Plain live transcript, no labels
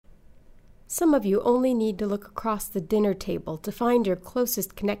Some of you only need to look across the dinner table to find your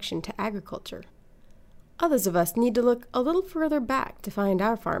closest connection to agriculture. Others of us need to look a little further back to find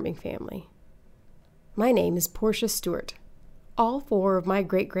our farming family. My name is Portia Stewart. All four of my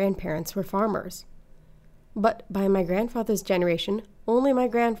great-grandparents were farmers. But by my grandfather's generation, only my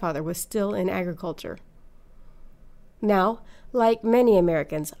grandfather was still in agriculture. Now, like many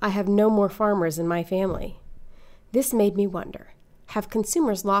Americans, I have no more farmers in my family. This made me wonder, have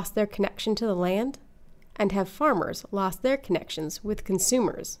consumers lost their connection to the land? And have farmers lost their connections with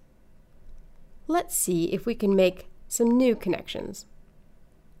consumers? Let's see if we can make some new connections.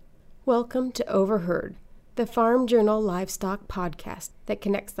 Welcome to Overheard, the Farm Journal Livestock podcast that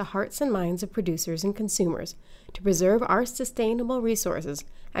connects the hearts and minds of producers and consumers to preserve our sustainable resources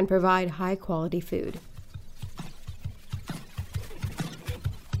and provide high-quality food.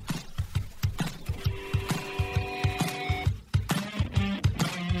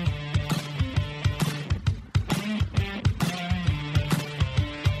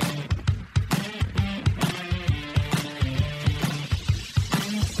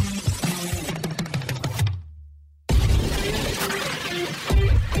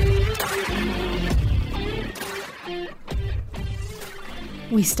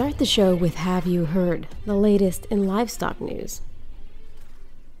 We start the show with Have You Heard, the latest in livestock news.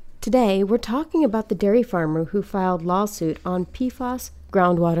 Today, we're talking about the dairy farmer who filed lawsuit on PFAS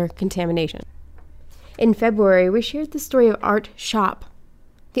groundwater contamination. In February, we shared the story of Art Schopp,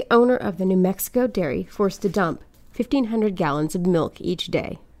 the owner of the New Mexico dairy forced to dump 1,500 gallons of milk each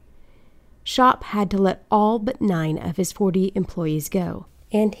day. Schopp had to let all but 9 of his 40 employees go,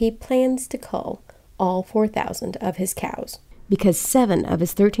 and he plans to cull all 4,000 of his cows, because 7 of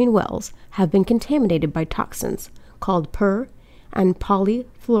his 13 wells have been contaminated by toxins called per- and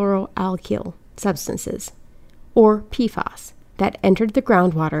polyfluoroalkyl substances, or PFAS, that entered the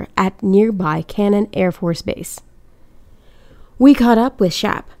groundwater at nearby Cannon Air Force Base. We caught up with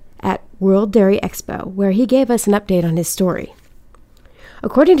Schopp at World Dairy Expo, where he gave us an update on his story.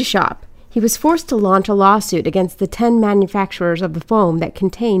 According to Schopp, he was forced to launch a lawsuit against the 10 manufacturers of the foam that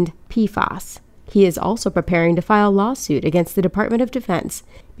contained PFAS. He is also preparing to file a lawsuit against the Department of Defense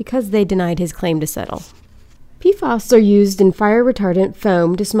because they denied his claim to settle. PFAS are used in fire-retardant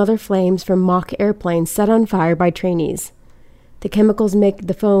foam to smother flames from mock airplanes set on fire by trainees. The chemicals make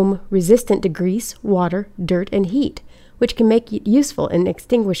the foam resistant to grease, water, dirt, and heat, which can make it useful in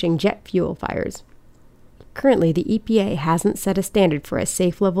extinguishing jet fuel fires. Currently, the EPA hasn't set a standard for a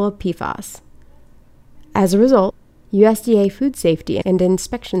safe level of PFAS. As a result, USDA Food Safety and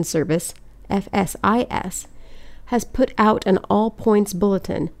Inspection Service FSIS, has put out an all-points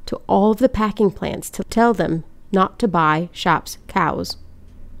bulletin to all of the packing plants to tell them not to buy Schopp's cows.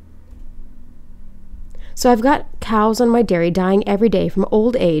 So I've got cows on my dairy dying every day from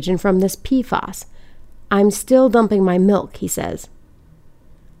old age and from this PFAS. I'm still dumping my milk, he says.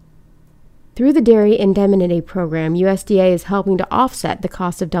 Through the Dairy Indemnity Program, USDA is helping to offset the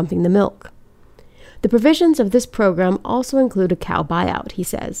cost of dumping the milk. The provisions of this program also include a cow buyout, he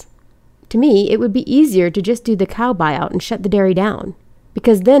says. To me, it would be easier to just do the cow buyout and shut the dairy down,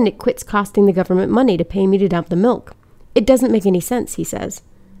 because then it quits costing the government money to pay me to dump the milk. It doesn't make any sense, he says.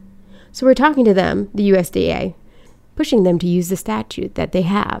 So we're talking to them, the USDA, pushing them to use the statute that they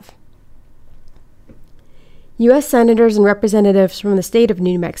have. U.S. senators and representatives from the state of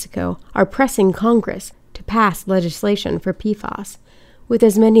New Mexico are pressing Congress to pass legislation for PFAS, with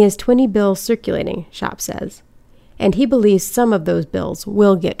as many as 20 bills circulating, Schopp says. And he believes some of those bills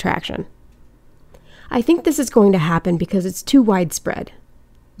will get traction. I think this is going to happen because it's too widespread.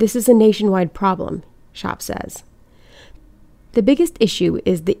 This is a nationwide problem, Schopp says. The biggest issue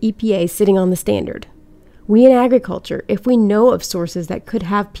is the EPA sitting on the standard. We in agriculture, if we know of sources that could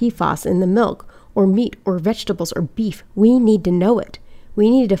have PFAS in the milk or meat or vegetables or beef, we need to know it. We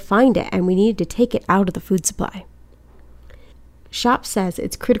need to find it, and we need to take it out of the food supply. Schopp says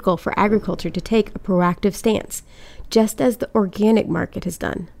it's critical for agriculture to take a proactive stance, just as the organic market has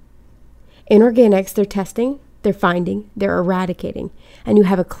done. In organics, they're testing, they're finding, they're eradicating, and you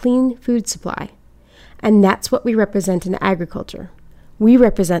have a clean food supply. And that's what we represent in agriculture. We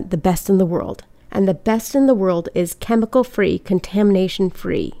represent the best in the world, and the best in the world is chemical-free,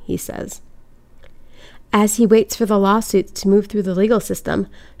 contamination-free, he says. As he waits for the lawsuits to move through the legal system,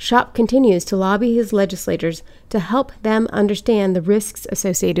 Schopp continues to lobby his legislators to help them understand the risks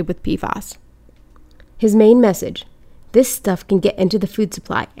associated with PFAS. His main message: this stuff can get into the food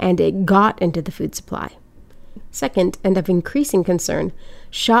supply, and it got into the food supply. Second, and of increasing concern,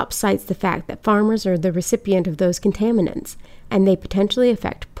 Schopp cites the fact that farmers are the recipient of those contaminants, and they potentially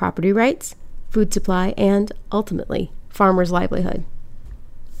affect property rights, food supply, and, ultimately, farmers' livelihood.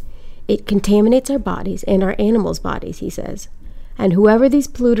 It contaminates our bodies and our animals' bodies, he says. And whoever these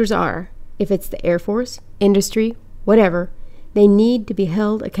polluters are, if it's the Air Force, industry, whatever, they need to be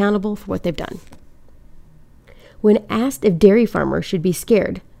held accountable for what they've done. When asked if dairy farmers should be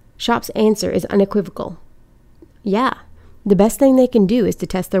scared, Shop's answer is unequivocal. Yeah, the best thing they can do is to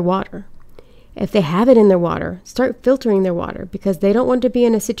test their water. If they have it in their water, start filtering their water because they don't want to be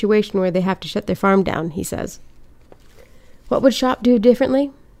in a situation where they have to shut their farm down, he says. What would Shop do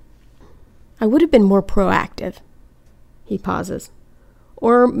differently? I would have been more proactive. He pauses.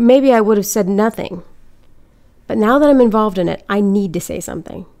 Or maybe I would have said nothing. But now that I'm involved in it, I need to say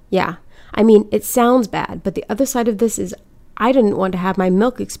something. Yeah, I mean, it sounds bad, but the other side of this is I didn't want to have my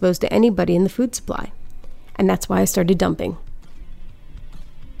milk exposed to anybody in the food supply. And that's why I started dumping.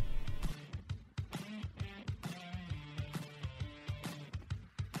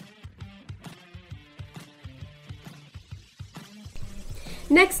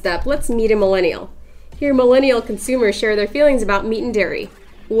 Next up, let's meet a millennial. Here, millennial consumers share their feelings about meat and dairy,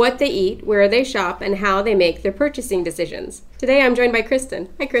 what they eat, where they shop, and how they make their purchasing decisions. Today, I'm joined by Kristen.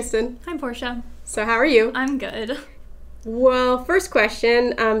 Hi, Kristen. Hi, Portia. So, how are you? I'm good. Well, first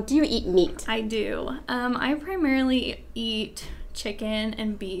question, do you eat meat? I do. I primarily eat chicken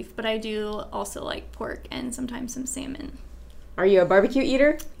and beef, but I do also like pork and sometimes some salmon. Are you a barbecue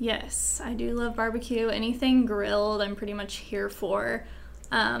eater? Yes, I do love barbecue. Anything grilled, I'm pretty much here for.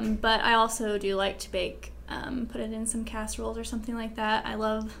 But I also do like to bake, put it in some casseroles or something like that. I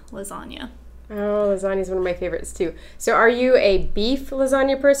love lasagna. Oh, lasagna is one of my favorites too. So are you a beef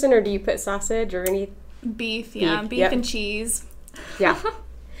lasagna person, or do you put sausage or any? Beef, yeah. Beef yep. And cheese. Yeah.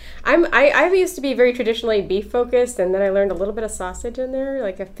 I used to be very traditionally beef focused, and then I learned a little bit of sausage in there,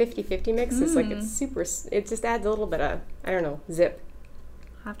 like a 50-50 mix. It's like, it just adds a little bit of, I don't know, zip.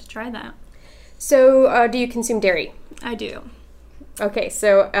 I'll have to try that. So do you consume dairy? I do. Okay,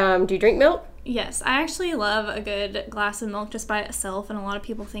 so do you drink milk? Yes, I actually love a good glass of milk just by itself, and a lot of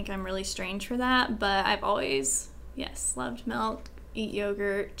people think I'm really strange for that, but I've always, loved milk, eat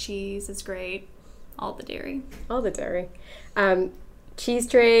yogurt, cheese is great, all the dairy. All the dairy. Cheese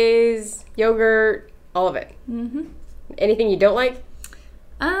trays, yogurt, all of it. Mm-hmm. Anything you don't like?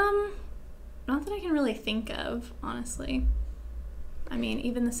 Not that I can really think of, honestly. I mean,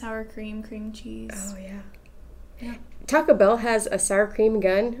 even the sour cream cheese. Oh, yeah. Yeah. Taco Bell has a sour cream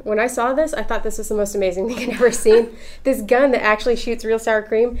gun. When I saw this, I thought this was the most amazing thing I'd ever seen. This gun that actually shoots real sour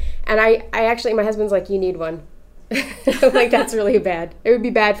cream. And I actually, my husband's like, you need one. I'm like, that's really bad. It would be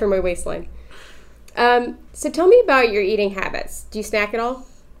bad for my waistline. So tell me about your eating habits. Do you snack at all?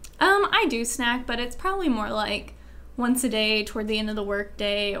 I do snack, but it's probably more like once a day toward the end of the work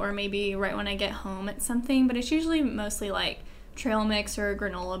day, or maybe right when I get home at something. But it's usually mostly like trail mix or a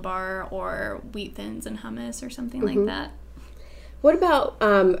granola bar or wheat thins and hummus or something like that. What about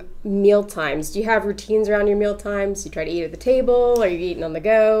meal times? Do you have routines around your meal times? Do you try to eat at the table? Are you eating on the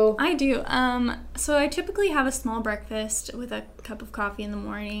go? I do. So I typically have a small breakfast with a cup of coffee in the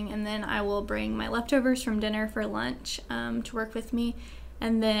morning, and then I will bring my leftovers from dinner for lunch to work with me.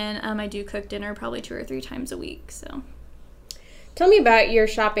 And then I do cook dinner probably 2 or 3 times a week. So, tell me about your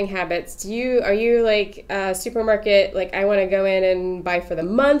shopping habits. Are you like a supermarket, like I want to go in and buy for the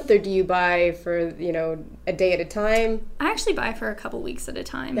month, or do you buy for, a day at a time? I actually buy for a couple weeks at a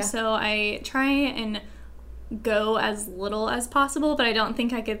time. Yeah. So I try and go as little as possible, but I don't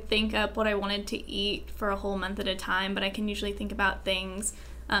think I could think up what I wanted to eat for a whole month at a time, but I can usually think about things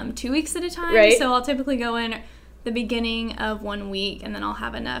 2 weeks at a time. Right. So I'll typically go in the beginning of 1 week, and then I'll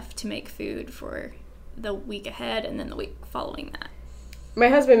have enough to make food for the week ahead and then the week following that. My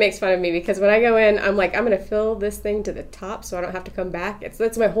husband makes fun of me because when I go in, I'm like, I'm going to fill this thing to the top so I don't have to come back.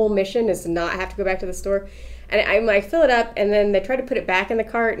 That's my whole mission, is to not have to go back to the store. And I'm like, fill it up, and then they try to put it back in the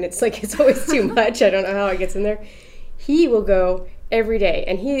cart, and it's like, it's always too much. I don't know how it gets in there. He will go every day,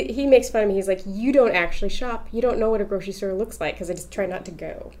 and he makes fun of me. He's like, you don't actually shop. You don't know what a grocery store looks like, because I just try not to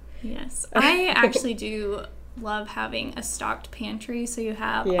go. Yes. I actually do love having a stocked pantry, so you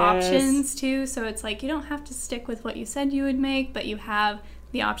have Yes. options too, so it's like you don't have to stick with what you said you would make, but you have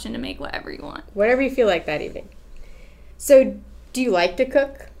the option to make whatever you want. Whatever you feel like that evening. So do you like to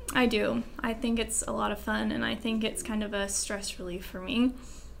cook? I do. I think it's a lot of fun, and I think it's kind of a stress relief for me.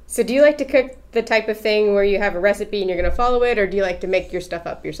 So do you like to cook the type of thing where you have a recipe and you're going to follow it, or do you like to make your stuff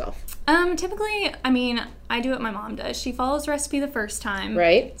up yourself? Typically, I do what my mom does. She follows the recipe the first time.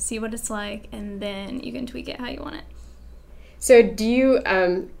 Right. See what it's like, and then you can tweak it how you want it. So do you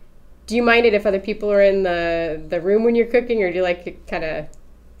mind it if other people are in the room when you're cooking, or do you like to kind of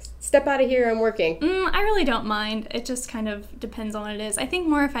step out of here, I'm working? I really don't mind. It just kind of depends on what it is. I think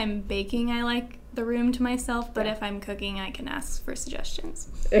more if I'm baking, I like the room to myself, but if I'm cooking, I can ask for suggestions.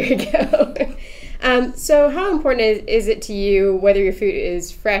 There you go. So how important is it to you whether your food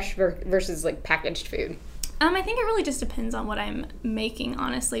is fresh versus like packaged food? I think it really just depends on what I'm making,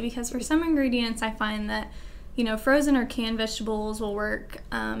 honestly, because for some ingredients I find that, frozen or canned vegetables will work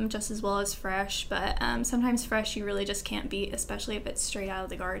just as well as fresh, but sometimes fresh you really just can't beat, especially if it's straight out of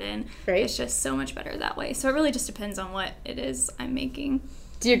the garden. Right. It's just so much better that way. So it really just depends on what it is I'm making.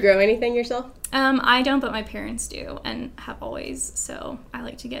 Do you grow anything yourself? I don't, but my parents do and have always, so I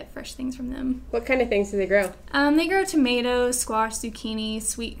like to get fresh things from them. What kind of things do they grow? They grow tomatoes, squash, zucchini,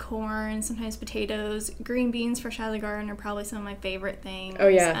 sweet corn, sometimes potatoes. Green beans fresh out of the garden are probably some of my favorite things. Oh,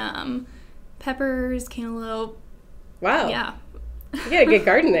 yeah. Peppers, cantaloupe. Wow. Yeah. You got a good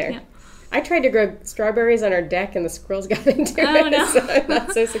garden there. Yeah. I tried to grow strawberries on our deck and the squirrels got into Oh, it, no. so I'm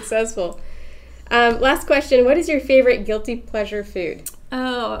not so successful. Last question. What is your favorite guilty pleasure food?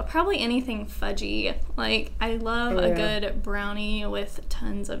 Oh, probably anything fudgy. Like, I love a yeah. good brownie with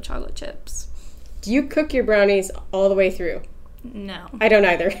tons of chocolate chips. Do you cook your brownies all the way through? No. I don't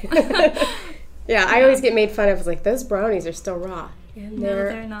either. Yeah, I always get made fun of. I was like, those brownies are still raw. And No,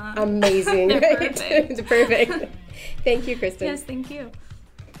 they're not. Amazing. They're right? perfect. It's perfect. Thank you, Kristen. Yes, thank you.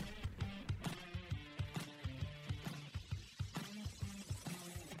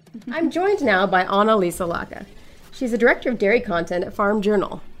 I'm joined now by Annalisa Laka. She's the director of dairy content at Farm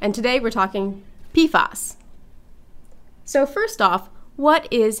Journal, and today we're talking PFAS. So first off, what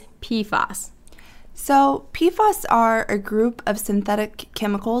is PFAS? So PFAS are a group of synthetic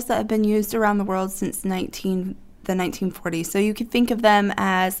chemicals that have been used around the world since the 1940s. So you could think of them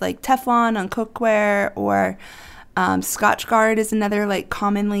as like Teflon on cookware, or Scotchgard is another like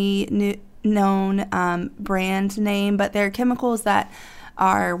commonly known brand name, but they're chemicals that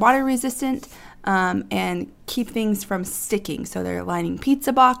are water resistant and keep things from sticking. So they're lining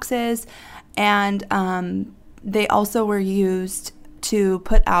pizza boxes, and they also were used to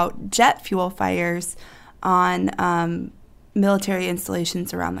put out jet fuel fires on military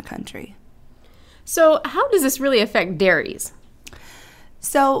installations around the country. So how does this really affect dairies?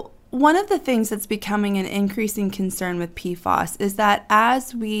 So one of the things that's becoming an increasing concern with PFAS is that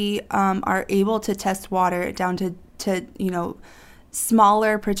as we are able to test water down to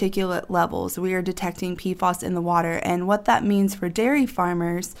smaller particulate levels, we are detecting PFAS in the water. And what that means for dairy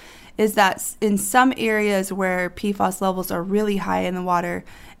farmers is that in some areas where PFAS levels are really high in the water,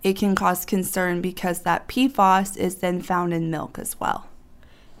 it can cause concern because that PFAS is then found in milk as well.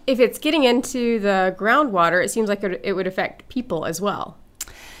 If it's getting into the groundwater, it seems like it would affect people as well.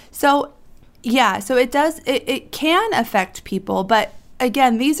 So, yeah, so it does, it can affect people, but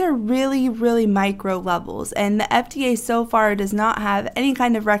again, these are really, really micro levels, and the FDA so far does not have any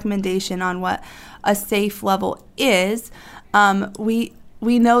kind of recommendation on what a safe level is.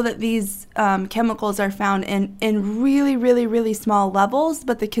 We know that these chemicals are found in really, really, really small levels,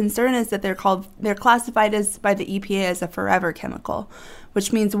 but the concern is that they're classified as by the EPA as a forever chemical,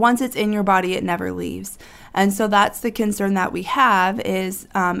 which means once it's in your body, it never leaves. And so that's the concern that we have is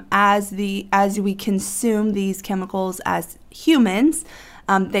as we consume these chemicals as humans,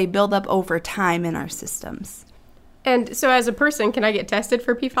 they build up over time in our systems. And so as a person, can I get tested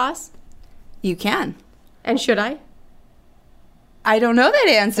for PFAS? You can. And should I? I don't know that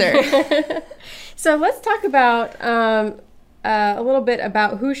answer. So let's talk about a little bit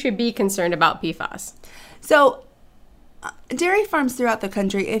about who should be concerned about PFAS. So dairy farms throughout the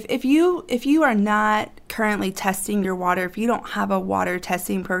country, if you are not currently testing your water, if you don't have a water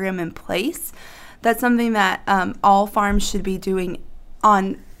testing program in place, that's something that all farms should be doing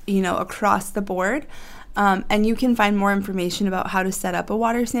on, across the board. And you can find more information about how to set up a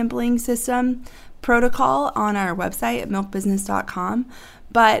water sampling system protocol on our website at milkbusiness.com.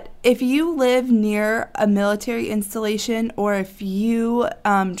 But if you live near a military installation, or if you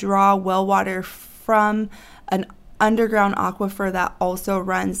draw well water from an underground aquifer that also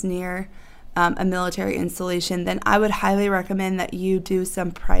runs near a military installation, then I would highly recommend that you do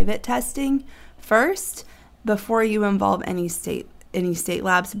some private testing first before you involve any state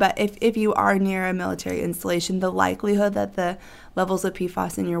labs. But if you are near a military installation, the likelihood that the levels of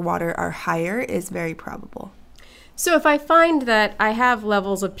PFAS in your water are higher is very probable. So if I find that I have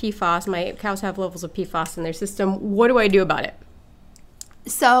levels of PFAS, my cows have levels of PFAS in their system, what do I do about it?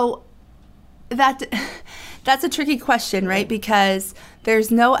 So that's a tricky question, right? Because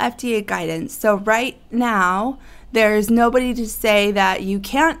there's no FDA guidance. So right now, there's nobody to say that you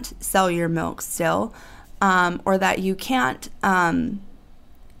can't sell your milk still, or that you can't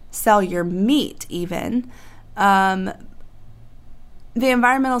sell your meat even. The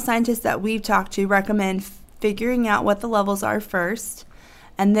environmental scientists that we've talked to recommend figuring out what the levels are first,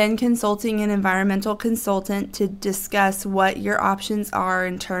 and then consulting an environmental consultant to discuss what your options are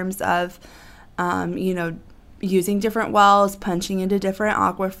in terms of, using different wells, punching into different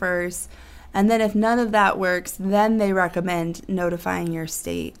aquifers. And then if none of that works, then they recommend notifying your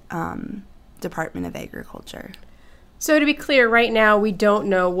state Department of Agriculture. So to be clear, right now we don't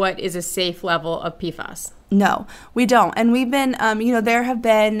know what is a safe level of PFAS. No, we don't. And we've been, there have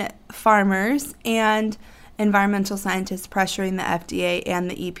been farmers and environmental scientists pressuring the FDA and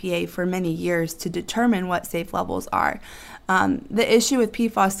the EPA for many years to determine what safe levels are. The issue with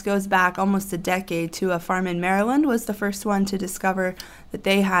PFAS goes back almost a decade to a farm in Maryland was the first one to discover that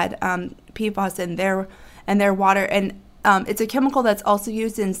they had PFAS in their water. And it's a chemical that's also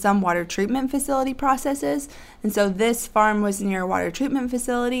used in some water treatment facility processes. And so this farm was near a water treatment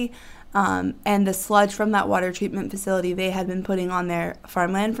facility, and the sludge from that water treatment facility they had been putting on their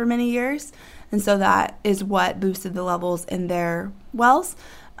farmland for many years. And so that is what boosted the levels in their wells.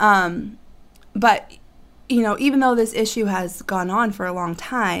 But even though this issue has gone on for a long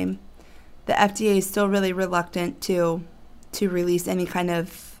time, the FDA is still really reluctant to release any kind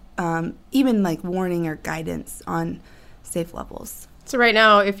of even like warning or guidance on safe levels. So right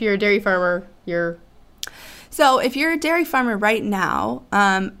now, if you're a dairy farmer, So if you're a dairy farmer right now,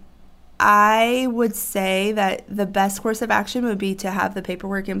 I would say that the best course of action would be to have the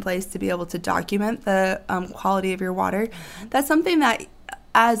paperwork in place to be able to document the quality of your water. That's something that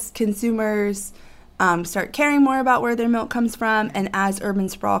as consumers start caring more about where their milk comes from, and as urban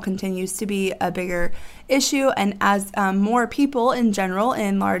sprawl continues to be a bigger issue, and as more people in general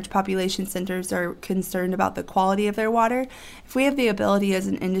in large population centers are concerned about the quality of their water, if we have the ability as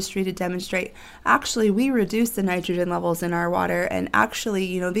an industry to demonstrate, actually, we reduce the nitrogen levels in our water, and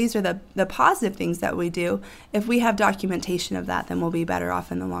actually, these are the positive things that we do, if we have documentation of that, then we'll be better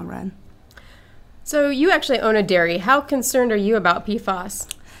off in the long run. So you actually own a dairy. How concerned are you about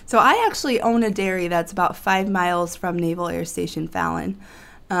PFAS? So I actually own a dairy that's about 5 miles from Naval Air Station Fallon.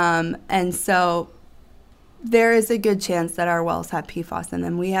 And so there is a good chance that our wells have PFAS in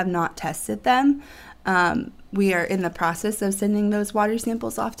them. We have not tested them. We are in the process of sending those water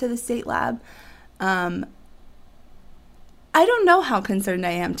samples off to the state lab. I don't know how concerned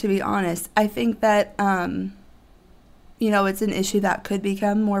I am, to be honest. I think that, it's an issue that could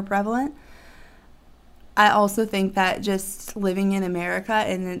become more prevalent. I also think that just living in America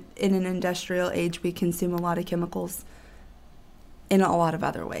in an industrial age, we consume a lot of chemicals in a lot of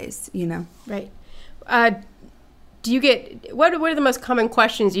other ways, Right. Do you get, what are the most common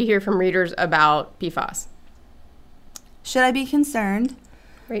questions you hear from readers about PFAS? Should I be concerned?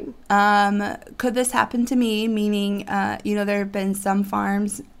 Right. Could this happen to me? Meaning, there have been some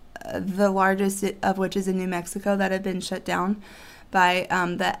farms, the largest of which is in New Mexico, that have been shut down by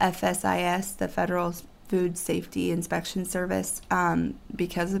the FSIS, the Federal Food Safety Inspection Service,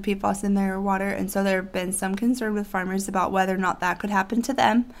 because of PFAS in their water. And so there have been some concern with farmers about whether or not that could happen to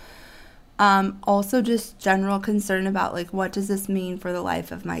them. Also just general concern about what does this mean for the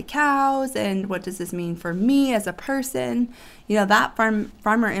life of my cows, and what does this mean for me as a person? That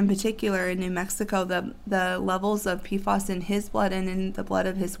farmer in particular in New Mexico, the levels of PFAS in his blood and in the blood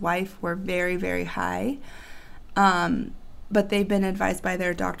of his wife were very, very high. But they've been advised by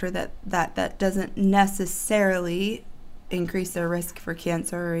their doctor that doesn't necessarily increase their risk for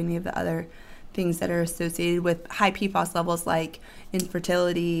cancer or any of the other things that are associated with high PFAS levels, like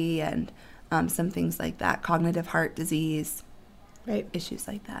infertility and some things like that, cognitive heart disease, right? Issues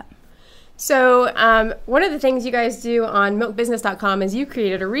like that. So one of the things you guys do on milkbusiness.com is you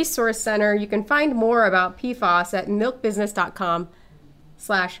created a resource center. You can find more about PFAS at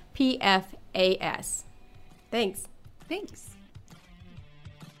milkbusiness.com/PFAS. Thanks. Thanks.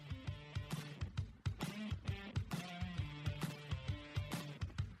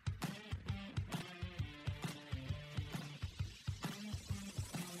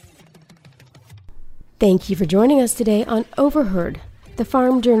 Thank you for joining us today on Overheard, the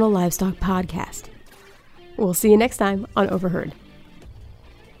Farm Journal Livestock Podcast. We'll see you next time on Overheard.